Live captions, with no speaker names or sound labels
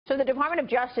So the Department of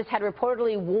Justice had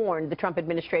reportedly warned the Trump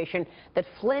administration that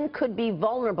Flynn could be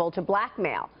vulnerable to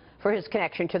blackmail for his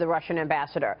connection to the Russian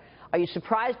ambassador. Are you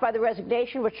surprised by the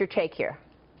resignation? What's your take here?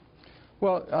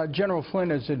 Well, General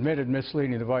Flynn has admitted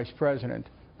misleading the vice president,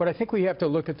 but I think we have to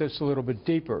look at this a little bit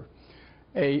deeper.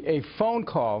 A phone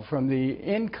call from the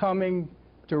incoming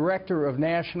Director of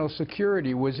National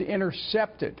Security was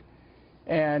intercepted,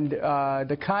 and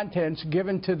the contents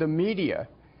given to the media.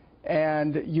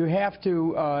 And you have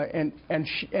to,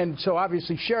 and so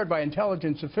obviously shared by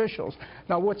intelligence officials.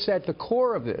 Now, what's at the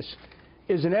core of this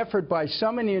is an effort by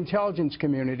some in the intelligence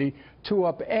community to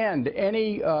upend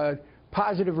any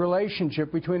positive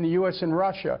relationship between the U.S. and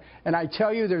Russia. And I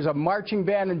tell you, there's a marching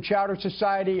band and chowder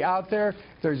society out there.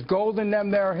 There's gold in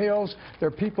them there hills. There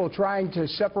are people trying to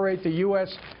separate the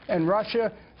U.S. and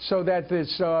Russia so that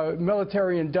this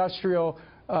military-industrial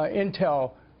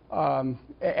intel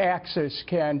axis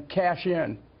can cash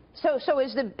in. So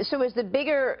is the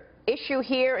bigger issue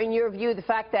here, in your view, the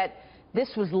fact that this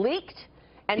was leaked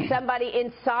and somebody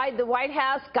inside the White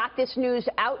House got this news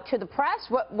out to the press?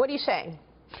 What are you saying?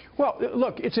 Well,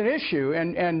 look, it's an issue,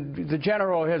 and the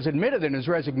general has admitted in his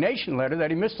resignation letter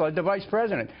that he misled the vice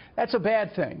president. That's a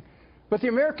bad thing. But the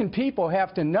American people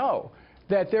have to know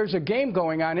that there's a game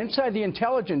going on inside the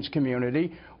intelligence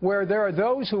community where there are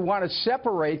those who want to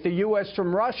separate the U.S.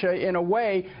 from Russia in a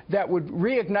way that would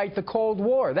reignite the Cold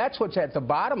War. That's what's at the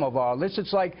bottom of all this.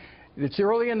 It's like, it's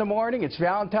early in the morning, it's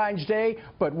Valentine's Day,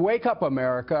 but wake up,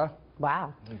 America.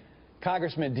 Wow.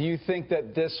 Congressman, do you think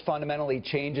that this fundamentally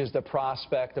changes the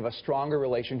prospect of a stronger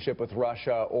relationship with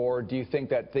Russia, or do you think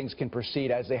that things can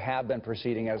proceed as they have been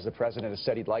proceeding, as the president has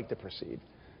said he'd like to proceed?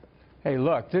 Hey,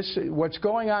 look, what's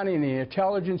going on in the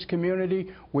intelligence community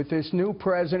with this new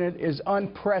president is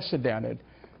unprecedented.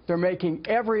 They're making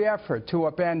every effort to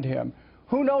upend him.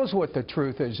 Who knows what the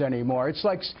truth is anymore?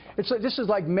 This is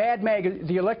like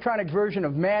the electronic version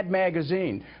of Mad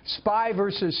Magazine, spy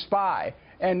versus spy.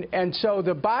 And so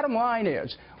the bottom line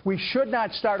is we should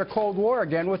not start a Cold War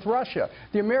again with Russia.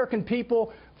 The American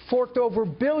people forked over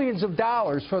billions of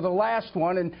dollars for the last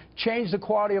one and changed the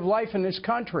quality of life in this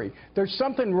country. There's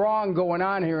something wrong going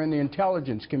on here in the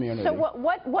intelligence community. So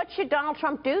what should Donald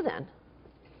Trump do then?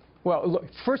 Well, look,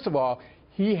 first of all,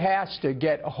 he has to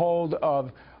get a hold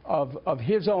of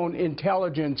his own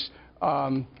intelligence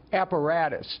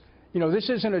apparatus. You know, this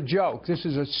isn't a joke. This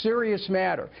is a serious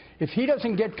matter. If he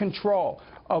doesn't get control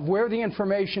of where the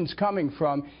information's coming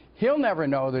from, he'll never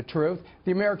know the truth.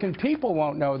 The American people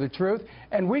won't know the truth.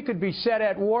 And we could be set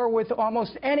at war with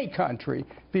almost any country.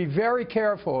 Be very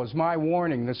careful is my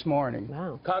warning this morning.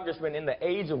 Wow. Congressman, in the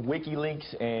age of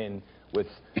WikiLeaks and with,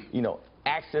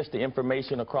 access to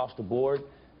information across the board,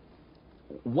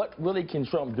 what really can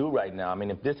Trump do right now? I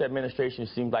mean, if this administration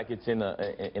seems like it's in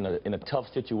a tough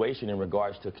situation in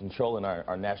regards to controlling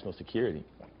our national security.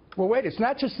 Well, wait, it's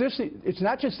not just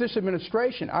this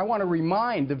administration. I want to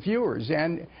remind the viewers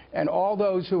and all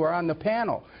those who are on the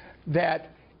panel that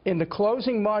in the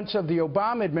closing months of the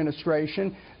Obama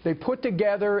administration, they put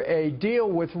together a deal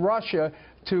with Russia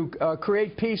to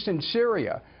create peace in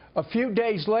Syria. A few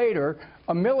days later,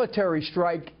 a military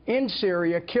strike in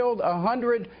Syria killed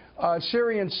 100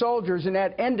 Syrian soldiers, and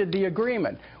that ended the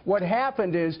agreement. What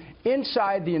happened is,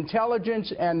 inside the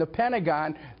intelligence and the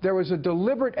Pentagon, there was a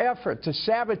deliberate effort to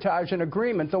sabotage an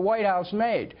agreement the White House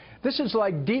made. This is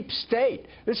like deep state.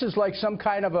 This is like some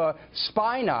kind of a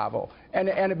spy novel.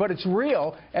 But it's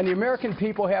real, and the American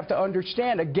people have to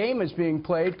understand a game is being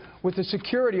played with the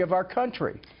security of our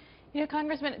country. You know,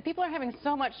 Congressman, people are having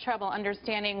so much trouble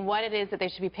understanding what it is that they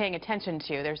should be paying attention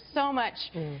to. There's so much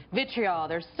vitriol.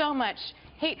 There's so much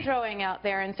hate throwing out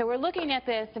there. And so we're looking at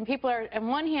this, and people are, on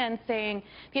one hand, saying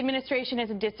the administration is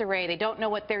in disarray. They don't know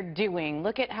what they're doing.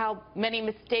 Look at how many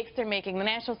mistakes they're making. The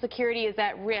national security is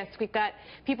at risk. We've got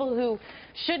people who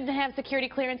shouldn't have security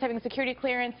clearance having security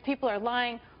clearance. People are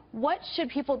lying. What should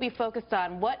people be focused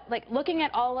on? Looking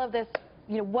at all of this,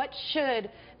 what should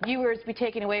viewers be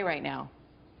taking away right now?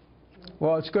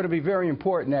 Well, it's going to be very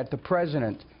important that the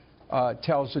president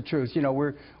tells the truth.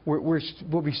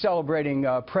 We'll be celebrating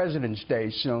President's Day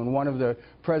soon. One of the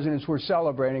presidents we're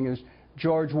celebrating is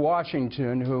George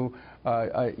Washington, who,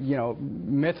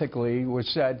 mythically was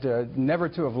said never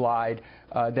to have lied,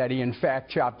 that he in fact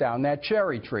chopped down that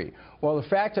cherry tree. Well, the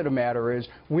fact of the matter is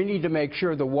we need to make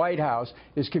sure the White House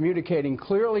is communicating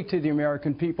clearly to the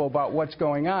American people about what's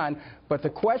going on. But the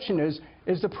question is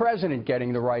the president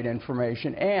getting the right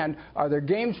information? And are there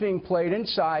games being played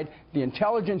inside the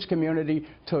intelligence community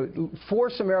to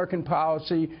force American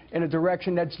policy in a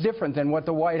direction that's different than what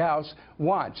the White House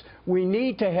wants? We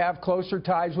need to have closer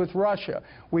ties with Russia.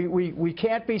 We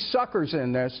can't be suckers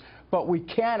in this, but we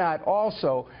cannot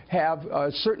also have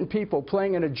certain people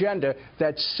playing an agenda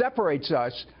that separates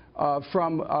us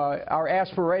from our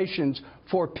aspirations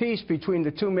for peace between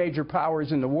the two major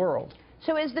powers in the world.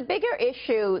 So is the bigger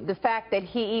issue the fact that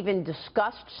he even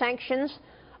discussed sanctions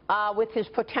with his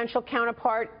potential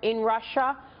counterpart in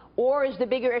Russia, or is the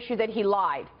bigger issue that he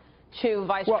lied to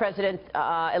Vice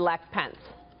President-elect Pence?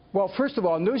 Well, first of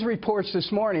all, news reports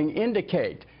this morning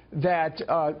indicate that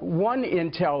one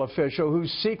intel official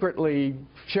who's secretly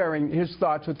sharing his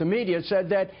thoughts with the media said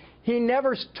that he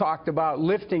never talked about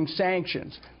lifting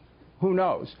sanctions. Who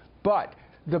knows? But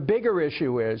the bigger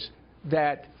issue is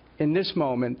that in this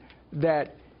moment,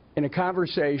 that in a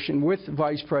conversation with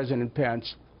Vice President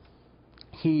Pence,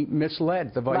 he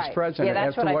misled the vice president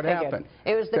as to what happened.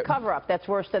 It was the cover-up that's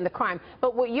worse than the crime.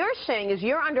 But what you're saying is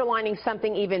you're underlining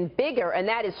something even bigger, and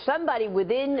that is somebody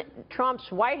within Trump's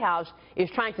White House is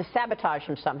trying to sabotage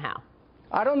him somehow.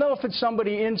 I don't know if it's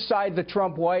somebody inside the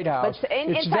Trump White House. But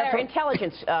inside our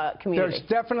intelligence community. There's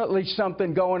definitely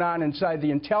something going on inside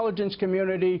the intelligence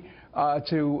community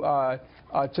to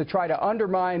try to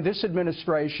undermine this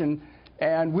administration.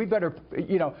 And we better,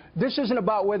 you know, this isn't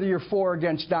about whether you're for or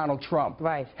against Donald Trump.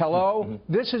 Right. Hello?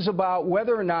 Mm-hmm. This is about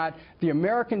whether or not the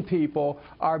American people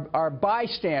are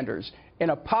bystanders in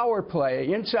a power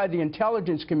play inside the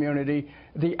intelligence community,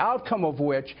 the outcome of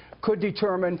which could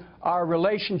determine our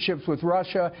relationships with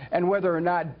Russia and whether or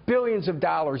not billions of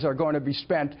dollars are going to be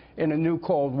spent in a new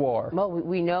Cold War. Well,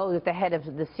 we know that the head of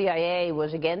the CIA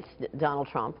was against Donald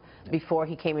Trump before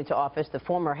he came into office, the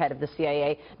former head of the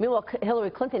CIA. Meanwhile,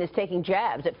 Hillary Clinton is taking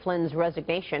jabs at Flynn's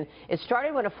resignation. It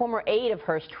started when a former aide of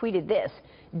hers tweeted this: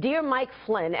 "Dear Mike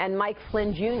Flynn and Mike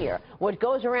Flynn Jr., what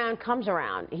goes around comes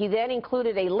around." He then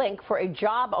included a link for a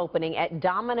job opening at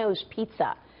Domino's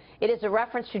Pizza. It is a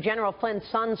reference to General Flynn's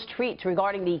son's tweets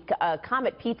regarding the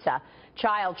Comet Pizza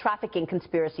child trafficking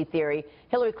conspiracy theory.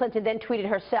 Hillary Clinton then tweeted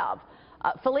herself,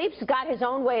 "Philippe's got his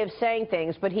own way of saying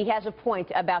things, but he has a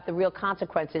point about the real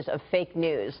consequences of fake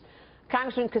news."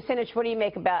 Congressman Kucinich, what do you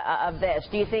make of this?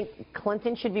 Do you think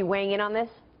Clinton should be weighing in on this?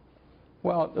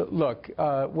 Well, look,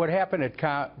 what happened at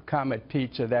Comet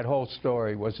Pizza, that whole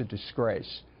story was a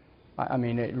disgrace. I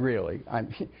mean, it really.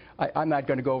 I'm not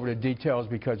going to go over the details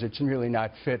because it's really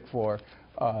not fit for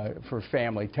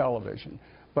family television.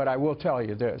 But I will tell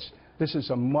you this: this is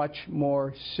a much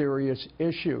more serious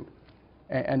issue,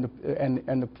 and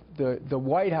the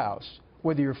White House,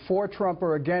 whether you're for Trump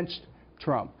or against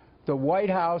Trump, the White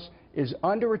House is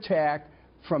under attack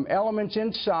from elements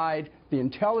inside the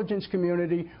intelligence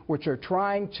community which are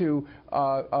trying to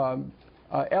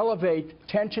elevate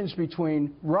tensions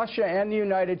between Russia and the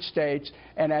United States,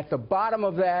 and at the bottom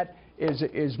of that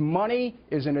is money,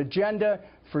 is an agenda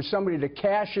for somebody to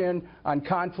cash in on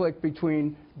conflict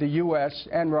between the U.S.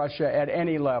 and Russia at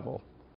any level.